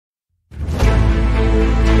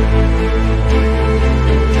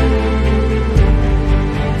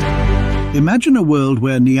Imagine a world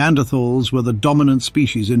where Neanderthals were the dominant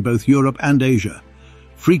species in both Europe and Asia,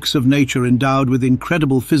 freaks of nature endowed with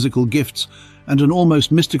incredible physical gifts and an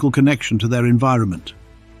almost mystical connection to their environment.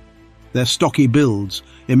 Their stocky builds,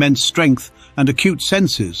 immense strength, and acute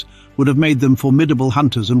senses would have made them formidable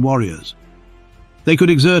hunters and warriors. They could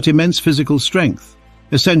exert immense physical strength,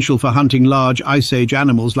 essential for hunting large Ice Age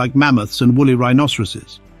animals like mammoths and woolly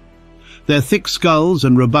rhinoceroses. Their thick skulls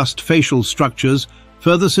and robust facial structures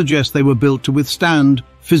further suggest they were built to withstand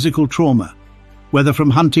physical trauma, whether from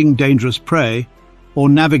hunting dangerous prey or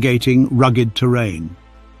navigating rugged terrain.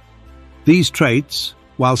 These traits,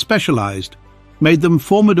 while specialized, made them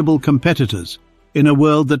formidable competitors in a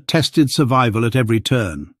world that tested survival at every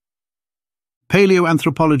turn.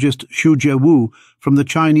 Paleo-anthropologist Xiujie Wu from the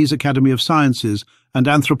Chinese Academy of Sciences and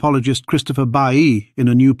anthropologist Christopher Bae in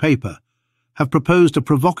a new paper have proposed a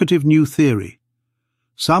provocative new theory.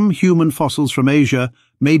 Some human fossils from Asia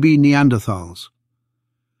may be Neanderthals.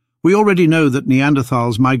 We already know that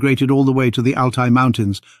Neanderthals migrated all the way to the Altai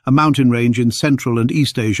Mountains, a mountain range in Central and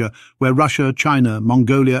East Asia where Russia, China,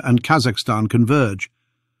 Mongolia and Kazakhstan converge.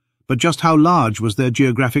 But just how large was their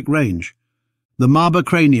geographic range? The Maba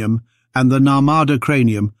cranium and the Narmada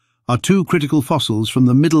cranium are two critical fossils from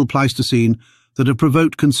the Middle Pleistocene that have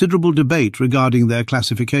provoked considerable debate regarding their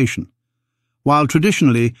classification. While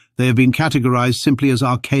traditionally they have been categorized simply as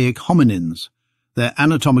archaic hominins, their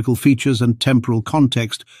anatomical features and temporal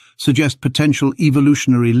context suggest potential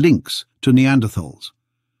evolutionary links to Neanderthals.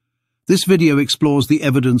 This video explores the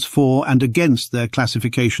evidence for and against their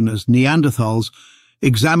classification as Neanderthals,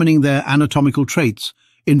 examining their anatomical traits,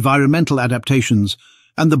 environmental adaptations,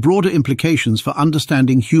 and the broader implications for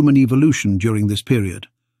understanding human evolution during this period.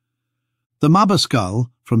 The Maba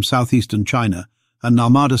skull from southeastern China and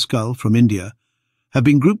Narmada skull from India have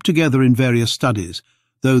been grouped together in various studies,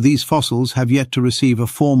 though these fossils have yet to receive a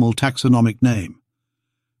formal taxonomic name.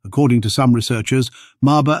 According to some researchers,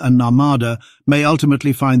 Maba and Narmada may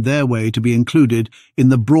ultimately find their way to be included in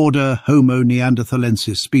the broader Homo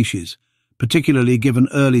neanderthalensis species, particularly given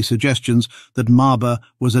early suggestions that Maba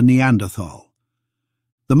was a Neanderthal.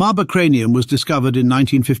 The Maba cranium was discovered in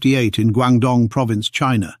 1958 in Guangdong province,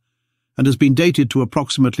 China, and has been dated to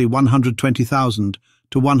approximately 120,000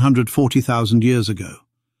 to 140,000 years ago.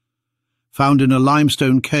 Found in a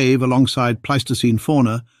limestone cave alongside Pleistocene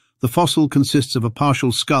fauna, the fossil consists of a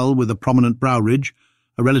partial skull with a prominent brow ridge,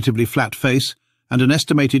 a relatively flat face, and an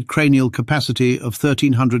estimated cranial capacity of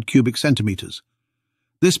 1,300 cubic centimeters.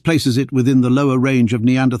 This places it within the lower range of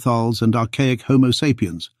Neanderthals and archaic Homo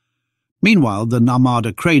sapiens. Meanwhile, the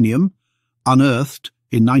Narmada cranium, unearthed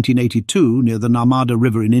in 1982 near the Narmada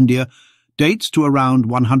River in India, dates to around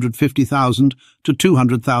 150,000 to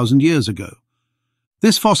 200,000 years ago.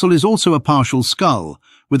 This fossil is also a partial skull,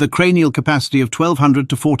 with a cranial capacity of 1,200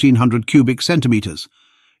 to 1,400 cubic centimeters.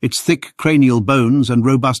 Its thick cranial bones and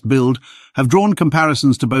robust build have drawn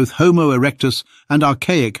comparisons to both Homo erectus and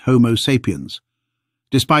archaic Homo sapiens.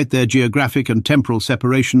 Despite their geographic and temporal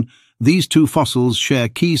separation, these two fossils share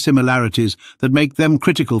key similarities that make them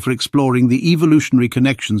critical for exploring the evolutionary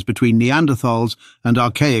connections between Neanderthals and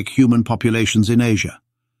archaic human populations in Asia.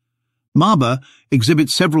 Maba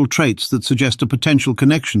exhibits several traits that suggest a potential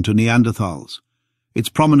connection to Neanderthals. Its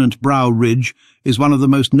prominent brow ridge is one of the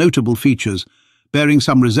most notable features, bearing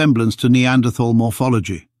some resemblance to Neanderthal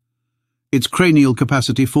morphology. Its cranial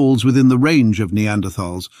capacity falls within the range of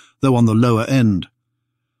Neanderthals, though on the lower end.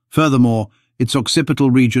 Furthermore, its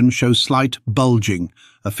occipital region shows slight bulging,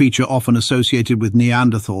 a feature often associated with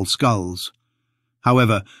Neanderthal skulls.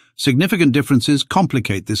 However, significant differences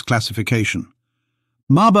complicate this classification.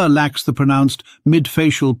 Maba lacks the pronounced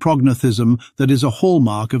mid-facial prognathism that is a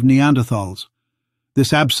hallmark of Neanderthals.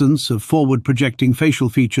 This absence of forward-projecting facial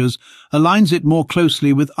features aligns it more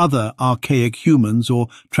closely with other archaic humans or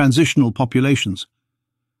transitional populations.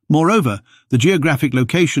 Moreover, the geographic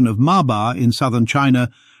location of Maba in southern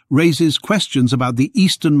China raises questions about the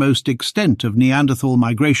easternmost extent of Neanderthal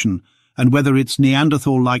migration and whether its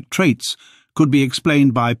Neanderthal-like traits could be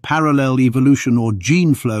explained by parallel evolution or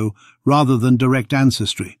gene flow rather than direct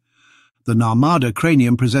ancestry. The Narmada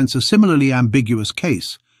cranium presents a similarly ambiguous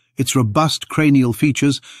case. Its robust cranial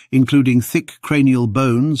features, including thick cranial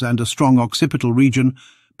bones and a strong occipital region,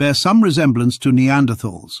 bear some resemblance to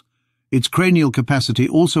Neanderthals. Its cranial capacity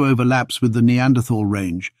also overlaps with the Neanderthal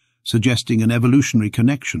range, suggesting an evolutionary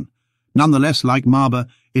connection. Nonetheless, like Maba,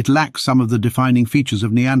 it lacks some of the defining features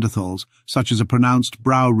of Neanderthals, such as a pronounced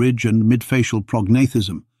brow ridge and mid-facial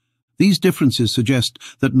prognathism. These differences suggest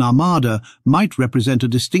that Narmada might represent a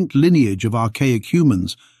distinct lineage of archaic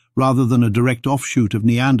humans, rather than a direct offshoot of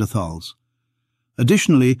Neanderthals.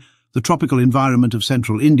 Additionally, The tropical environment of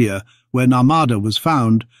central India, where Narmada was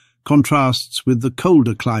found, contrasts with the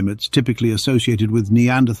colder climates typically associated with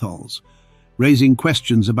Neanderthals, raising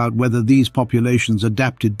questions about whether these populations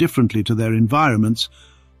adapted differently to their environments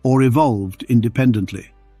or evolved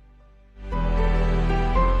independently.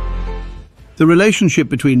 The relationship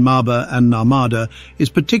between Maba and Narmada is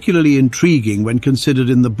particularly intriguing when considered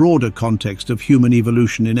in the broader context of human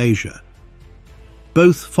evolution in Asia.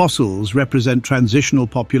 Both fossils represent transitional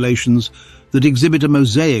populations that exhibit a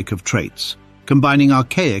mosaic of traits, combining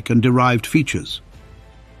archaic and derived features.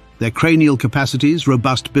 Their cranial capacities,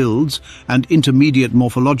 robust builds, and intermediate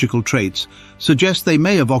morphological traits suggest they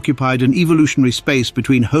may have occupied an evolutionary space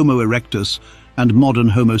between Homo erectus and modern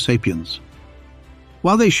Homo sapiens.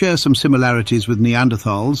 While they share some similarities with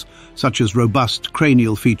Neanderthals, such as robust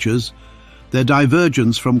cranial features, their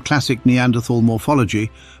divergence from classic Neanderthal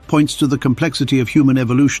morphology points to the complexity of human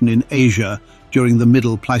evolution in Asia during the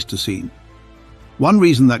Middle Pleistocene. One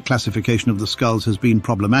reason that classification of the skulls has been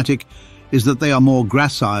problematic is that they are more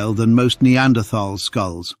gracile than most Neanderthal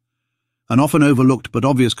skulls. An often overlooked but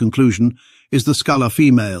obvious conclusion is the skull are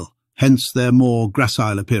female, hence their more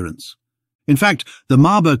gracile appearance. In fact, the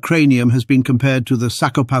Maba cranium has been compared to the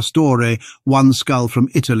Sacopastore one skull from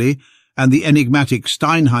Italy and the enigmatic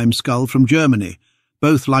Steinheim skull from Germany,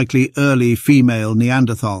 both likely early female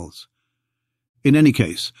Neanderthals. In any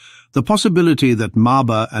case, the possibility that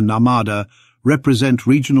Maba and Narmada represent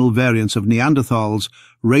regional variants of Neanderthals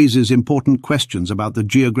raises important questions about the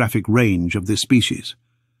geographic range of this species.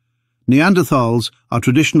 Neanderthals are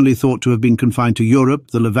traditionally thought to have been confined to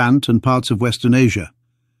Europe, the Levant, and parts of Western Asia.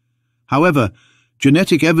 However,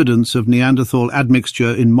 genetic evidence of Neanderthal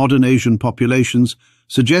admixture in modern Asian populations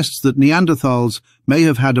suggests that Neanderthals may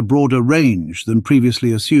have had a broader range than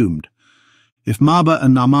previously assumed. If Maba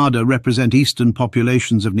and Narmada represent eastern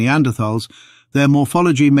populations of Neanderthals, their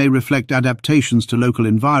morphology may reflect adaptations to local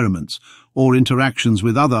environments or interactions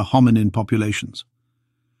with other hominin populations.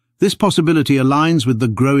 This possibility aligns with the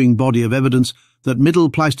growing body of evidence that Middle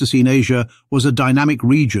Pleistocene Asia was a dynamic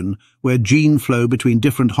region where gene flow between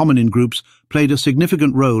different hominin groups played a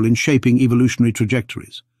significant role in shaping evolutionary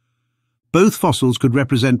trajectories. Both fossils could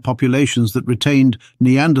represent populations that retained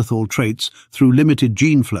Neanderthal traits through limited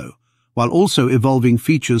gene flow, while also evolving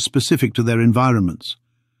features specific to their environments.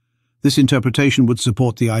 This interpretation would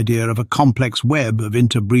support the idea of a complex web of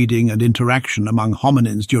interbreeding and interaction among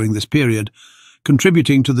hominins during this period,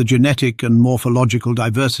 contributing to the genetic and morphological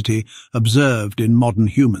diversity observed in modern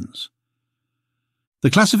humans. The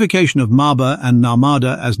classification of Maba and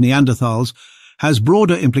Narmada as Neanderthals has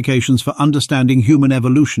broader implications for understanding human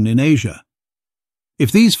evolution in Asia.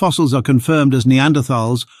 If these fossils are confirmed as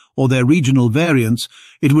Neanderthals or their regional variants,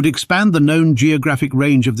 it would expand the known geographic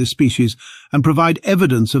range of this species and provide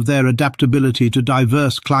evidence of their adaptability to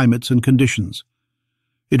diverse climates and conditions.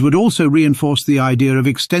 It would also reinforce the idea of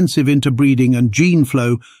extensive interbreeding and gene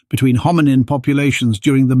flow between hominin populations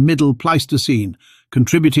during the Middle Pleistocene,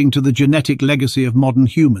 contributing to the genetic legacy of modern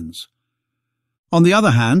humans. On the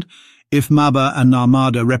other hand, if Maba and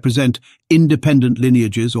Narmada represent independent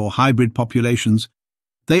lineages or hybrid populations,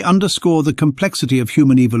 they underscore the complexity of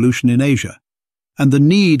human evolution in Asia and the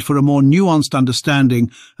need for a more nuanced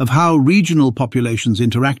understanding of how regional populations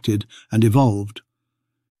interacted and evolved.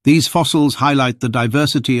 These fossils highlight the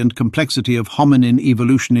diversity and complexity of hominin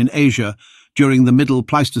evolution in Asia during the Middle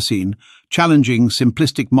Pleistocene, challenging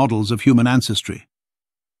simplistic models of human ancestry.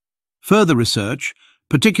 Further research,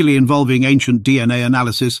 particularly involving ancient DNA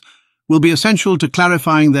analysis, will be essential to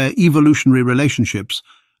clarifying their evolutionary relationships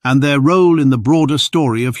and their role in the broader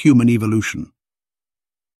story of human evolution.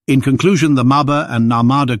 In conclusion, the Maba and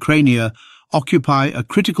Narmada crania occupy a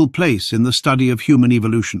critical place in the study of human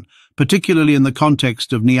evolution, particularly in the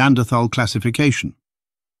context of Neanderthal classification.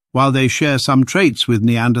 While they share some traits with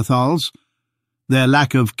Neanderthals, their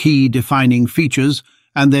lack of key defining features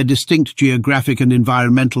and their distinct geographic and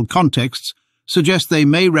environmental contexts suggest they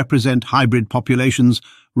may represent hybrid populations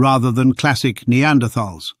rather than classic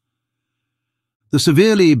Neanderthals. The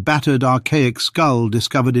severely battered archaic skull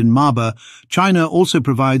discovered in Maba, China also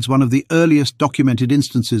provides one of the earliest documented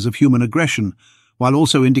instances of human aggression, while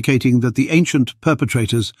also indicating that the ancient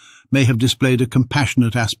perpetrators may have displayed a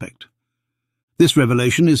compassionate aspect. This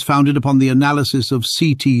revelation is founded upon the analysis of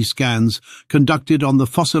CT scans conducted on the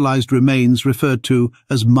fossilized remains referred to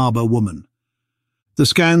as Maba woman. The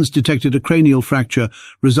scans detected a cranial fracture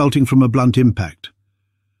resulting from a blunt impact.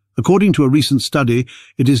 According to a recent study,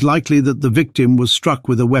 it is likely that the victim was struck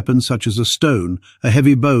with a weapon such as a stone, a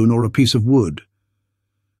heavy bone, or a piece of wood.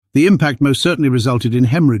 The impact most certainly resulted in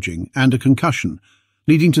hemorrhaging and a concussion,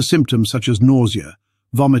 leading to symptoms such as nausea,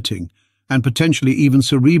 vomiting, and potentially even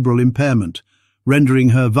cerebral impairment, rendering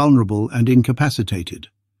her vulnerable and incapacitated.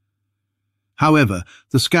 However,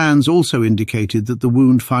 the scans also indicated that the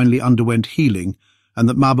wound finally underwent healing and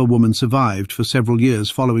that Maba woman survived for several years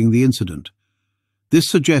following the incident. This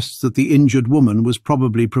suggests that the injured woman was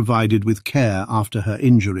probably provided with care after her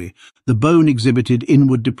injury. The bone exhibited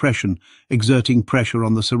inward depression, exerting pressure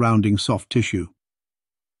on the surrounding soft tissue.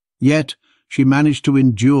 Yet, she managed to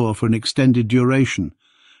endure for an extended duration,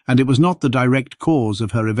 and it was not the direct cause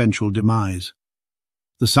of her eventual demise.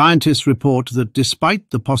 The scientists report that despite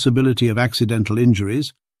the possibility of accidental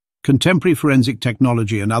injuries, contemporary forensic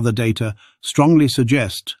technology and other data strongly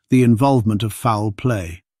suggest the involvement of foul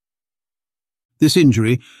play. This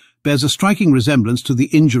injury bears a striking resemblance to the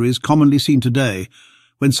injuries commonly seen today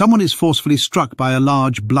when someone is forcefully struck by a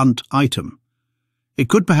large, blunt item. It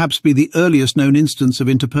could perhaps be the earliest known instance of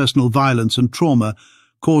interpersonal violence and trauma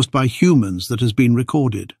caused by humans that has been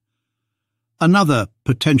recorded. Another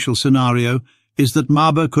potential scenario is that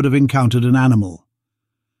Maba could have encountered an animal.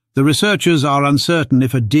 The researchers are uncertain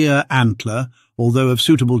if a deer antler, although of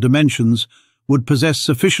suitable dimensions, would possess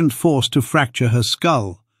sufficient force to fracture her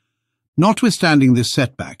skull. Notwithstanding this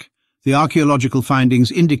setback, the archaeological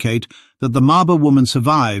findings indicate that the Maba woman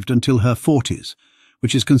survived until her 40s,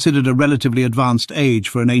 which is considered a relatively advanced age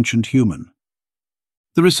for an ancient human.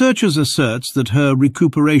 The researchers asserts that her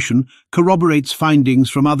recuperation corroborates findings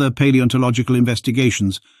from other paleontological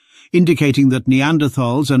investigations, indicating that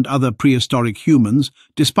Neanderthals and other prehistoric humans,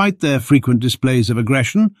 despite their frequent displays of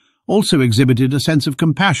aggression, also exhibited a sense of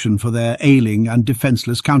compassion for their ailing and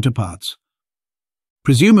defenseless counterparts.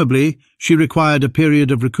 Presumably, she required a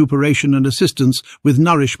period of recuperation and assistance with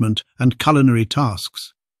nourishment and culinary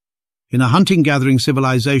tasks. In a hunting-gathering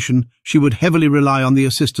civilization, she would heavily rely on the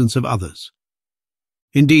assistance of others.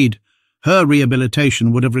 Indeed, her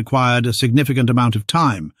rehabilitation would have required a significant amount of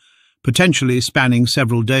time, potentially spanning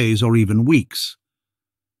several days or even weeks.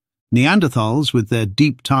 Neanderthals, with their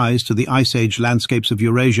deep ties to the Ice Age landscapes of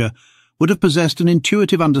Eurasia, would have possessed an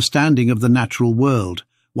intuitive understanding of the natural world,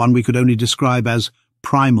 one we could only describe as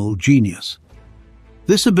primal genius.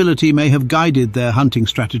 This ability may have guided their hunting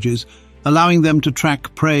strategies, allowing them to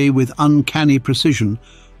track prey with uncanny precision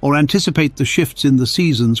or anticipate the shifts in the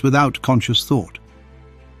seasons without conscious thought.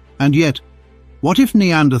 And yet, what if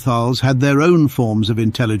Neanderthals had their own forms of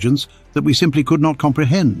intelligence that we simply could not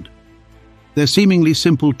comprehend? Their seemingly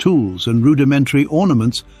simple tools and rudimentary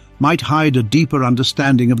ornaments might hide a deeper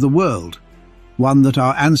understanding of the world, one that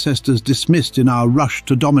our ancestors dismissed in our rush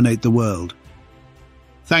to dominate the world.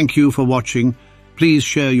 Thank you for watching. Please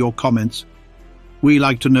share your comments. We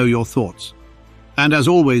like to know your thoughts. And as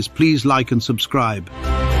always, please like and subscribe.